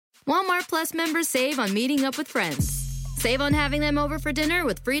Walmart Plus members save on meeting up with friends. Save on having them over for dinner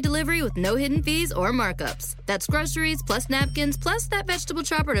with free delivery with no hidden fees or markups. That's groceries, plus napkins, plus that vegetable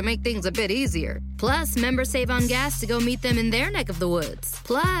chopper to make things a bit easier. Plus, members save on gas to go meet them in their neck of the woods.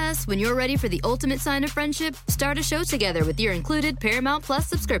 Plus, when you're ready for the ultimate sign of friendship, start a show together with your included Paramount Plus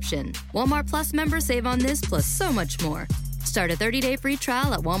subscription. Walmart Plus members save on this plus so much more. Start a 30-day free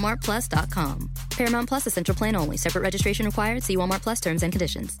trial at walmartplus.com. Paramount Plus Essential Plan only. Separate registration required. See Walmart Plus terms and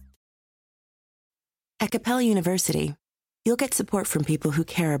conditions. At Capella University, you'll get support from people who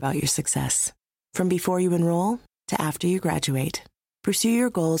care about your success. From before you enroll to after you graduate, pursue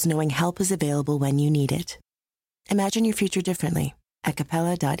your goals knowing help is available when you need it. Imagine your future differently at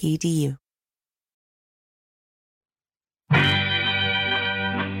capella.edu.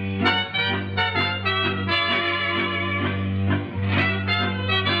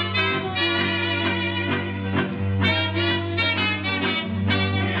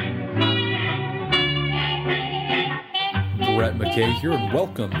 Brett McKay here, and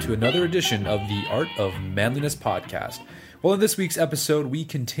welcome to another edition of the Art of Manliness Podcast. Well, in this week's episode, we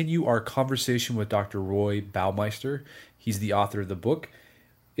continue our conversation with Dr. Roy Baumeister. He's the author of the book,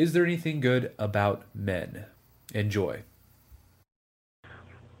 Is There Anything Good About Men? Enjoy.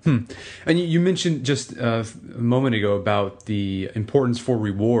 And you mentioned just a moment ago about the importance for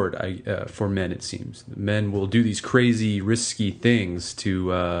reward for men, it seems. Men will do these crazy, risky things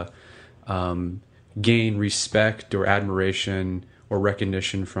to gain respect or admiration or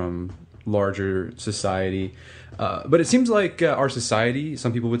recognition from larger society. But it seems like our society,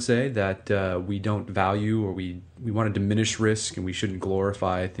 some people would say, that we don't value, or we want to diminish risk, and we shouldn't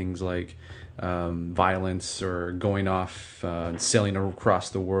glorify things like violence or going off and sailing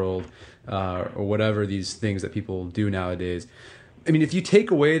across the world or whatever these things that people do nowadays. I mean, if you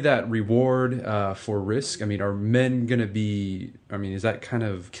take away that reward for risk, I mean, are men going to be, is that kind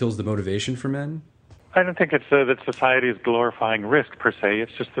of kills the motivation for men? I don't think it's that society is glorifying risk per se.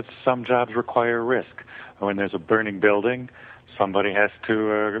 It's just that some jobs require risk. When there's a burning building, somebody has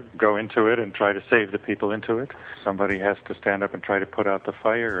to go into it and try to save the people into it. Somebody has to stand up and try to put out the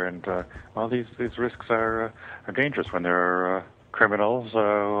fire. And all these risks are dangerous. When there are criminals,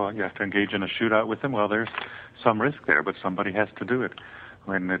 you have to engage in a shootout with them. Well, there's some risk there, but somebody has to do it.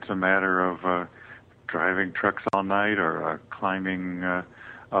 When it's a matter of driving trucks all night or climbing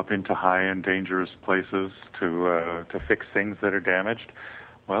up into high and dangerous places to fix things that are damaged,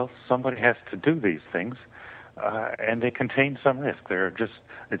 well, somebody has to do these things, and they contain some risk.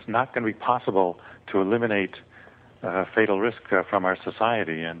 It's not going to be possible to eliminate fatal risk from our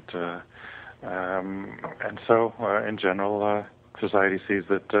society, and so in general, society sees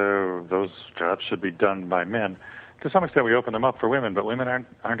that those jobs should be done by men. To some extent, we open them up for women, but women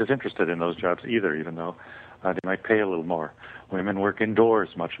aren't as interested in those jobs either, even though they might pay a little more. Women work indoors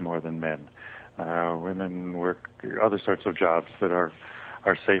much more than men. Women work other sorts of jobs that are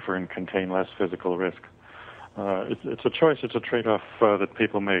safer and contain less physical risk. It's a choice, it's a trade-off that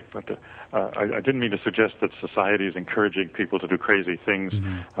people make. But I didn't mean to suggest that society is encouraging people to do crazy things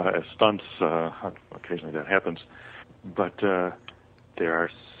as stunts. Occasionally that happens. But there are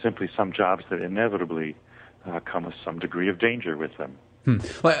simply some jobs that inevitably come with some degree of danger with them.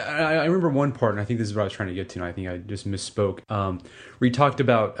 Well, I remember one part, and I think this is what I was trying to get to, and I think I just misspoke, where you talked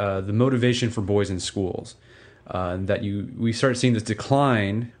about the motivation for boys in schools, that we started seeing this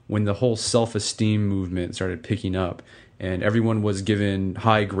decline when the whole self-esteem movement started picking up, and everyone was given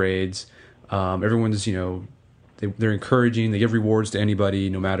high grades. Everyone's, they're encouraging, they give rewards to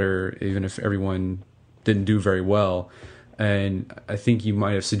anybody, no matter, even if everyone didn't do very well. And I think you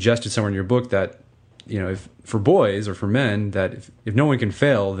might have suggested somewhere in your book that, if for boys or for men, that if no one can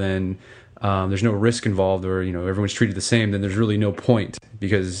fail, then there's no risk involved, or everyone's treated the same, then there's really no point,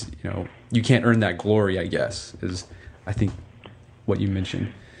 because you can't earn that glory, I guess, is I think what you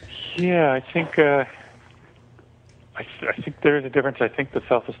mentioned. Yeah, I think there is a difference. I think the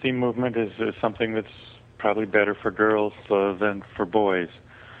self-esteem movement is something that's probably better for girls than for boys.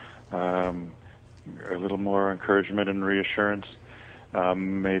 A little more encouragement and reassurance.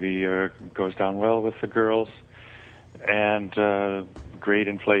 Maybe goes down well with the girls, and grade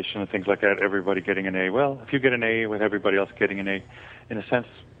inflation and things like that, everybody getting an A. Well, if you get an A with everybody else getting an A, in a sense,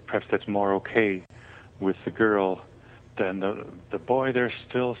 perhaps that's more okay with the girl than the boy. There's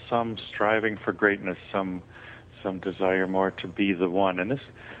still some striving for greatness, some desire more to be the one. And this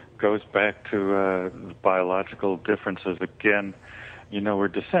goes back to biological differences. Again, we're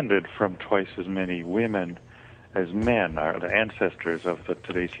descended from twice as many women as men, are the ancestors of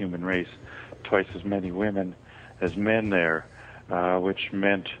today's human race, twice as many women as men there, which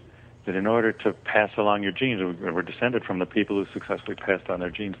meant that in order to pass along your genes, we're descended from the people who successfully passed on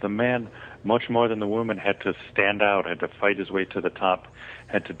their genes. The man, much more than the woman, had to stand out, had to fight his way to the top,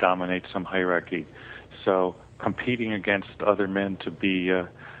 had to dominate some hierarchy. So competing against other men to be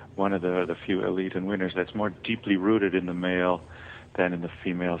one of the few elite and winners, that's more deeply rooted in the male than in the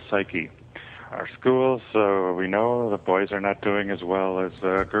female psyche. Our schools, we know the boys are not doing as well as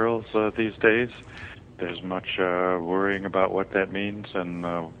girls these days. There's much worrying about what that means and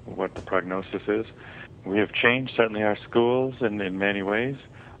what the prognosis is. We have changed, certainly, our schools in many ways,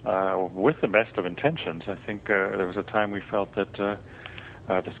 with the best of intentions. I think there was a time we felt that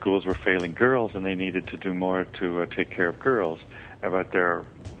the schools were failing girls and they needed to do more to take care of girls. But there are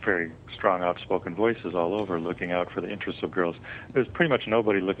very strong, outspoken voices all over looking out for the interests of girls. There's pretty much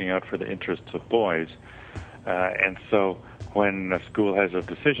nobody looking out for the interests of boys. And so when a school has a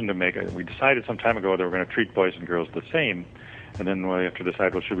decision to make, we decided some time ago that we're going to treat boys and girls the same. And then we have to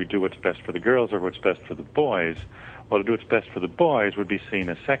decide, well, should we do what's best for the girls or what's best for the boys? Well, to do what's best for the boys would be seen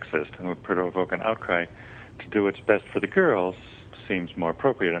as sexist and would provoke an outcry. To do what's best for the girls seems more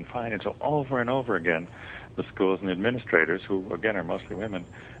appropriate and fine. And so over and over again, the schools and administrators, who, again, are mostly women,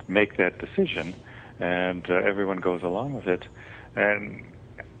 make that decision, and everyone goes along with it. And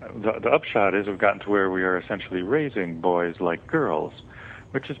the upshot is we've gotten to where we are essentially raising boys like girls,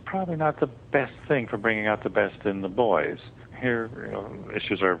 which is probably not the best thing for bringing out the best in the boys. Here,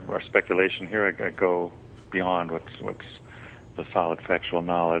 issues are speculation. Here I go beyond what's the solid factual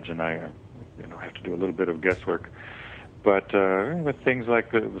knowledge, and I have to do a little bit of guesswork. But with things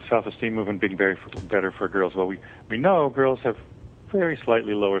like the self-esteem movement being better for girls, well, we know girls have very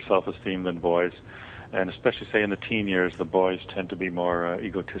slightly lower self-esteem than boys, and especially, say, in the teen years, the boys tend to be more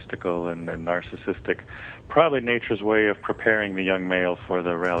egotistical and narcissistic. Probably nature's way of preparing the young male for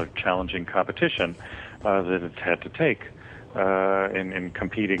the rather challenging competition that it's had to take in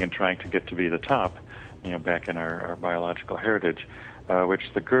competing and trying to get to be the top, back in our biological heritage,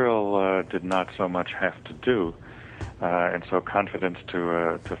 which the girl did not so much have to do. And so confidence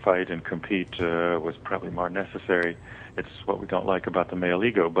to fight and compete was probably more necessary. It's what we don't like about the male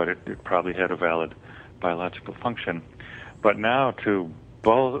ego, but it probably had a valid biological function. But now to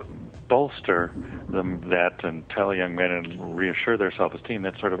bolster that and tell young men and reassure their self-esteem,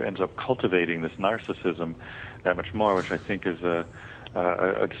 that sort of ends up cultivating this narcissism that much more, which I think is a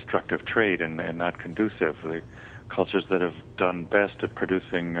destructive trait and not conducive. The cultures that have done best at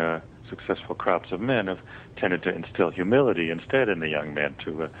producing successful crops of men have tended to instill humility instead in the young men,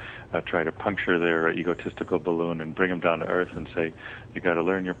 to try to puncture their egotistical balloon and bring them down to earth and say, you got to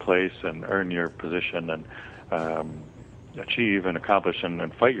learn your place and earn your position and achieve and accomplish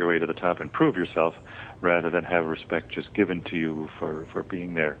and fight your way to the top and prove yourself, rather than have respect just given to you for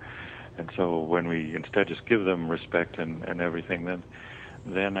being there. And so when we instead just give them respect and everything,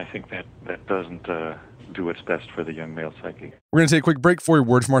 then I think that doesn't do what's best for the young male psyche. We're going to take a quick break for a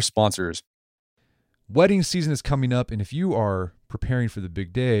word from our sponsors. Wedding season is coming up, and if you are preparing for the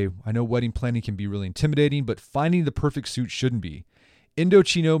big day, I know wedding planning can be really intimidating, but finding the perfect suit shouldn't be.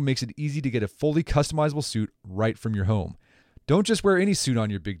 Indochino makes it easy to get a fully customizable suit right from your home. Don't just wear any suit on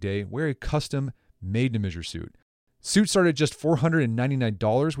your big day, wear a custom made-to-measure suit. Suits start at just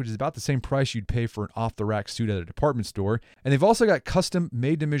 $499, which is about the same price you'd pay for an off-the-rack suit at a department store, and they've also got custom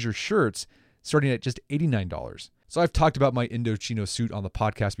made-to-measure shirts starting at just $89. So I've talked about my Indochino suit on the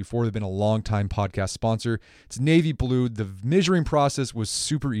podcast before. They've been a long-time podcast sponsor. It's navy blue. The measuring process was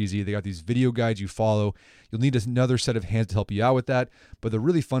super easy. They got these video guides you follow. You'll need another set of hands to help you out with that. But the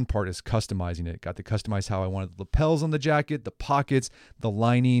really fun part is customizing it. Got to customize how I wanted the lapels on the jacket, the pockets, the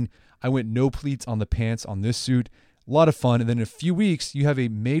lining. I went no pleats on the pants on this suit. A lot of fun. And then in a few weeks, you have a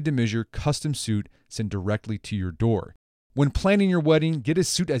made-to-measure custom suit sent directly to your door. When planning your wedding, get a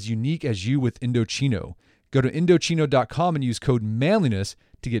suit as unique as you with Indochino. Go to Indochino.com and use code MANLINESS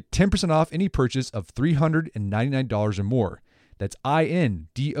to get 10% off any purchase of $399 or more. That's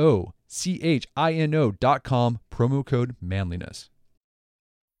INDOCHINO.com, promo code MANLINESS.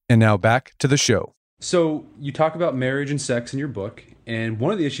 And now back to the show. So you talk about marriage and sex in your book, and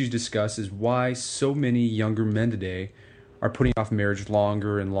one of the issues discussed is why so many younger men today are putting off marriage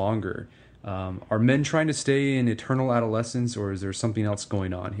longer and longer. Are men trying to stay in eternal adolescence, or is there something else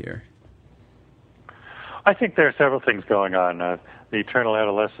going on here? I think there are several things going on. The eternal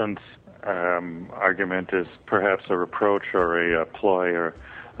adolescence argument is perhaps a reproach or a ploy or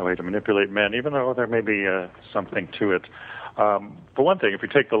a way to manipulate men, even though there may be something to it. For one thing, if we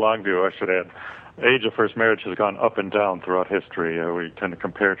take the long view, I should add, age of first marriage has gone up and down throughout history. We tend to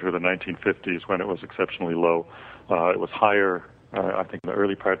compare to the 1950s when it was exceptionally low. It was higher, I think, in the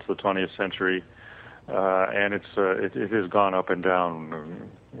early parts of the 20th century, and it has gone up and down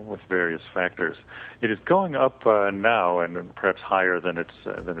with various factors. It is going up now, and perhaps higher than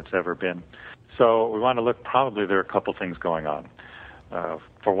it's ever been. So we want to look. Probably there are a couple things going on.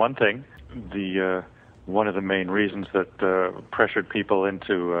 For one thing, one of the main reasons that pressured people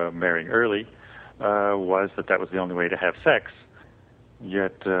into marrying early was that was the only way to have sex.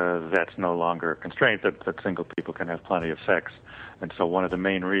 Yet that's no longer a constraint, that single people can have plenty of sex. And so one of the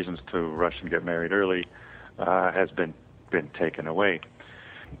main reasons to rush and get married early has been taken away.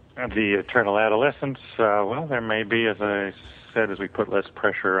 And the eternal adolescence, well, there may be, as I said, as we put less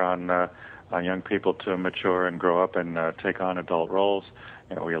pressure on young people to mature and grow up and take on adult roles,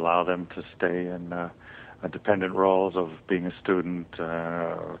 we allow them to stay in dependent roles of being a student,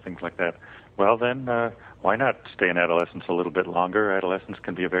 things like that. Well, then, why not stay in adolescence a little bit longer? Adolescence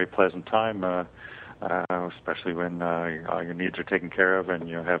can be a very pleasant time, especially when all your needs are taken care of and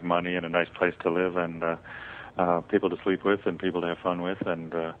you have money and a nice place to live and people to sleep with and people to have fun with.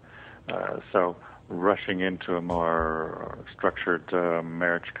 And so rushing into a more structured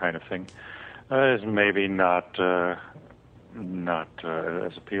marriage kind of thing is maybe not as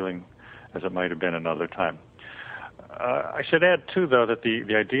appealing as it might have been another time. I should add, too, though, that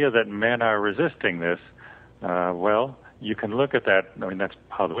the idea that men are resisting this, well, you can look at that. I mean, that's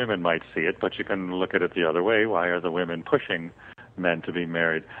how the women might see it, but you can look at it the other way. Why are the women pushing men to be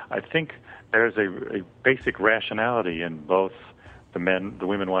married? I think there's a basic rationality in both the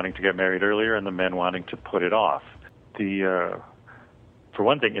women wanting to get married earlier and the men wanting to put it off. For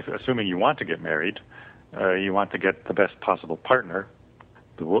one thing, assuming you want to get married, you want to get the best possible partner.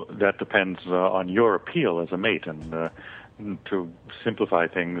 That depends on your appeal as a mate. And to simplify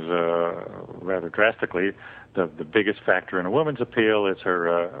things rather drastically, the biggest factor in a woman's appeal is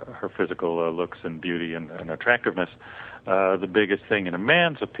her physical looks and beauty and attractiveness. The biggest thing in a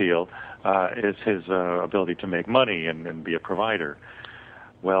man's appeal is his ability to make money and be a provider.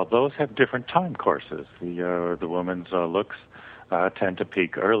 Well, those have different time courses. The woman's looks tend to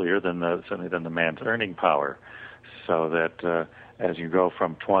peak earlier certainly than the man's earning power, so that as you go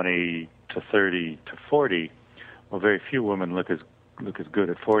from 20 to 30 to 40, well, very few women look as good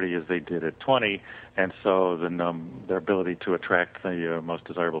at 40 as they did at 20, and so their ability to attract the most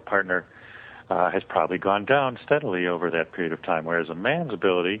desirable partner has probably gone down steadily over that period of time, whereas a man's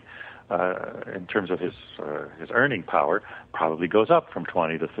ability in terms of his earning power probably goes up from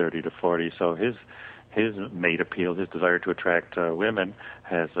 20 to 30 to 40, so his mate appeal, his desire to attract women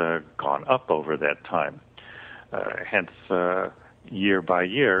has gone up over that time. Hence, year by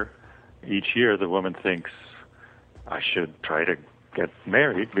year, each year the woman thinks, I should try to get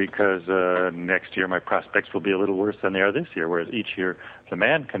married because next year my prospects will be a little worse than they are this year, whereas each year the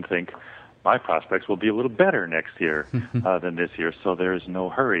man can think, my prospects will be a little better next year than this year, so there is no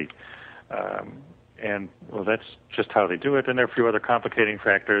hurry. And, well, that's just how they do it, and there are a few other complicating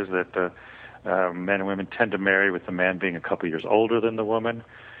factors that men and women tend to marry with the man being a couple years older than the woman.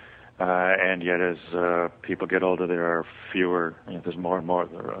 And yet, as people get older, there are fewer. There's more and more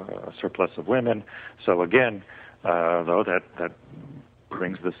a surplus of women. So again, though that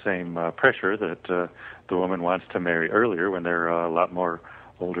brings the same pressure that the woman wants to marry earlier when there are a lot more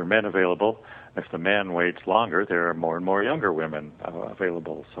older men available. If the man waits longer, there are more and more younger women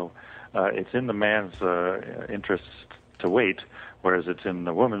available. So it's in the man's interest to wait, whereas it's in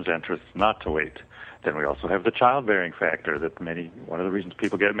the woman's interest not to wait. Then we also have the childbearing factor that one of the reasons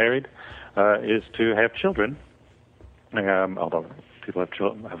people get married is to have children, although people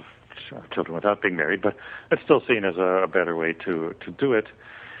have children without being married, but it's still seen as a better way to do it.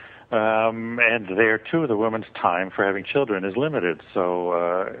 And there, too, the woman's time for having children is limited,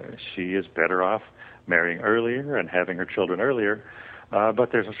 so she is better off marrying earlier and having her children earlier,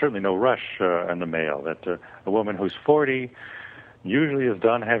 but there's certainly no rush in the male. That a woman who's 40 usually is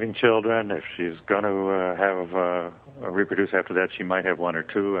done having children. If she's going to have reproduce after that, she might have one or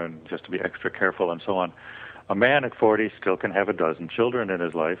two, and just to be extra careful and so on. A man at 40 still can have a dozen children in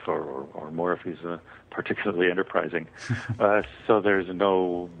his life, or more if he's particularly enterprising. So there's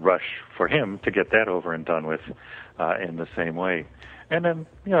no rush for him to get that over and done with in the same way. And then,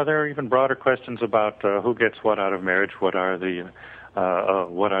 there are even broader questions about who gets what out of marriage. What are the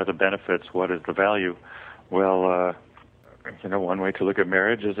benefits? What is the value? Well, one way to look at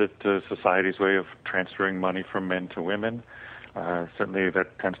marriage is society's way of transferring money from men to women. Certainly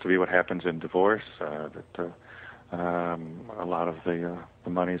that tends to be what happens in divorce, that a lot of the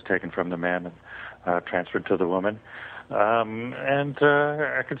money is taken from the man and transferred to the woman. And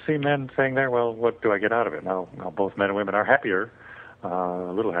I can see men saying there, well, what do I get out of it? Now both men and women are happier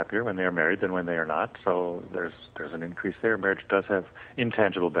a little happier when they are married than when they are not. So there's an increase there. Marriage does have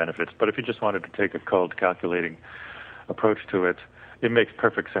intangible benefits. But if you just wanted to take a cold, calculating approach to it, it makes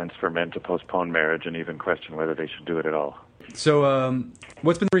perfect sense for men to postpone marriage and even question whether they should do it at all. So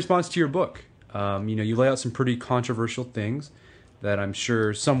what's been the response to your book? You lay out some pretty controversial things that I'm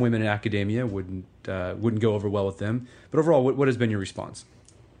sure some women in academia wouldn't go over well with them. But overall, what has been your response?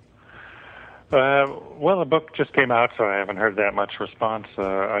 Well, the book just came out, so I haven't heard that much response.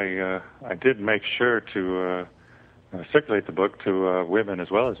 I did make sure to circulate the book to women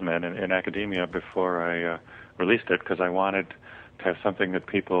as well as men in academia before I released it, because I wanted to have something that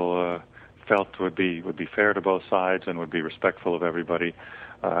people felt would be fair to both sides and would be respectful of everybody.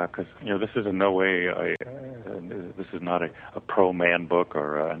 Because this is in no way this is not a pro-man book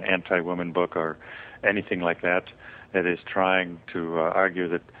or an anti-woman book or anything like that. It is trying to argue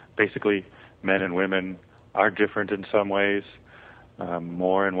that basically men and women are different in some ways,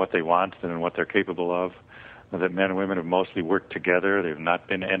 more in what they want than in what they're capable of. That men and women have mostly worked together; they've not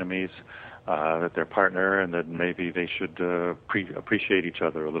been enemies. That they're partner, and that maybe they should appreciate each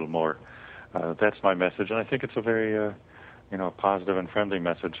other a little more. That's my message, and I think it's a very positive and friendly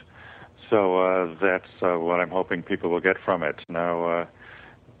message. So that's what I'm hoping people will get from it. Now,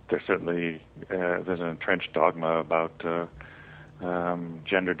 there's an entrenched dogma about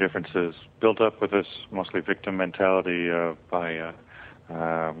gender differences built up with this mostly victim mentality by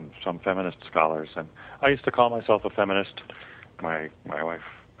some feminist scholars. And I used to call myself a feminist. My wife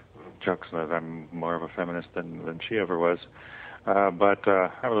jokes that I'm more of a feminist than she ever was. But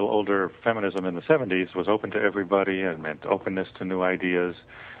I'm a little older. Feminism in the 70s was open to everybody and meant openness to new ideas,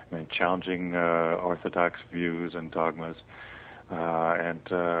 meant challenging orthodox views and dogmas, and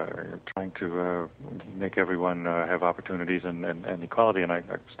trying to make everyone have opportunities and equality. And I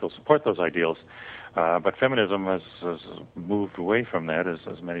still support those ideals. But feminism has moved away from that,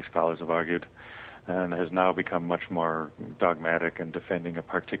 as many scholars have argued, and has now become much more dogmatic and defending a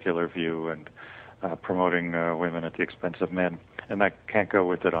particular view and promoting women at the expense of men. And I can't go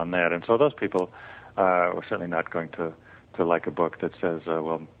with it on that. And so those people are certainly not going to like a book that says,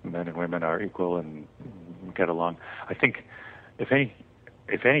 well, men and women are equal and get along. I think, if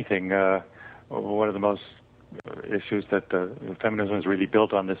anything, one of the most issues that feminism is really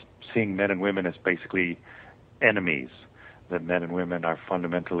built on, this seeing men and women as basically enemies, that men and women are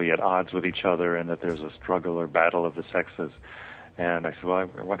fundamentally at odds with each other and that there's a struggle or battle of the sexes. And I said, well,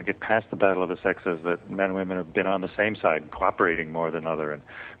 I want to get past the battle of the sexes, that men and women have been on the same side, cooperating more than other and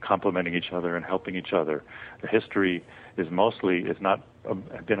complementing each other and helping each other. The history is not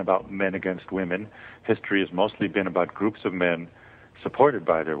been about men against women. History has mostly been about groups of men supported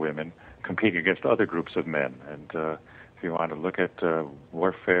by their women competing against other groups of men. And if you want to look at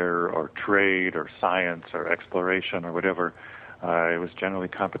warfare or trade or science or exploration or whatever, it was generally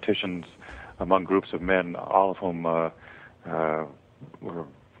competitions among groups of men, all of whom were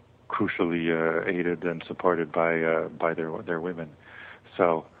crucially aided and supported by their women.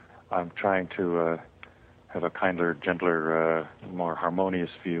 So I'm trying to have a kinder, gentler, more harmonious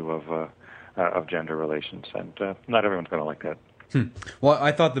view of gender relations, and not everyone's going to like that. Well,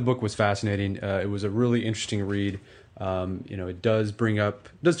 I thought the book was fascinating. It was a really interesting read. It does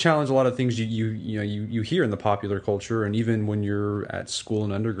challenge a lot of things you hear in the popular culture, and even when you're at school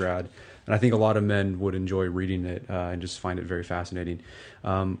and undergrad. And I think a lot of men would enjoy reading it and just find it very fascinating.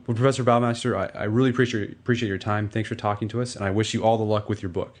 Well, Professor Baumeister, I really appreciate your time. Thanks for talking to us, and I wish you all the luck with your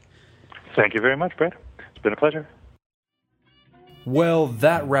book. Thank you very much, Brett. It's been a pleasure. Well,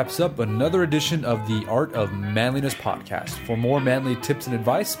 that wraps up another edition of the Art of Manliness Podcast. For more manly tips and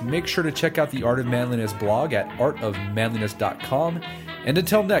advice, make sure to check out the Art of Manliness blog at artofmanliness.com. And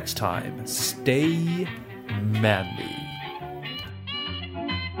until next time, stay manly.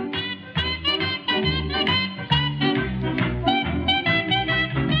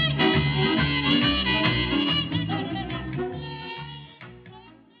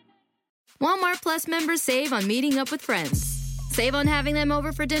 Walmart Plus members save on meeting up with friends. Save on having them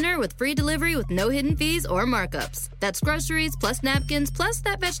over for dinner with free delivery with no hidden fees or markups. That's groceries plus napkins plus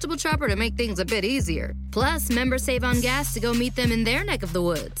that vegetable chopper to make things a bit easier. Plus, members save on gas to go meet them in their neck of the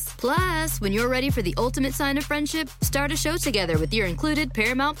woods. Plus, when you're ready for the ultimate sign of friendship, start a show together with your included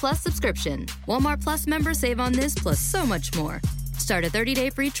Paramount Plus subscription. Walmart Plus members save on this plus so much more. Start a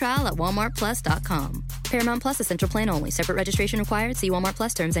 30-day free trial at walmartplus.com. Paramount Plus Essential Plan only. Separate registration required. See Walmart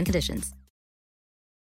Plus terms and conditions.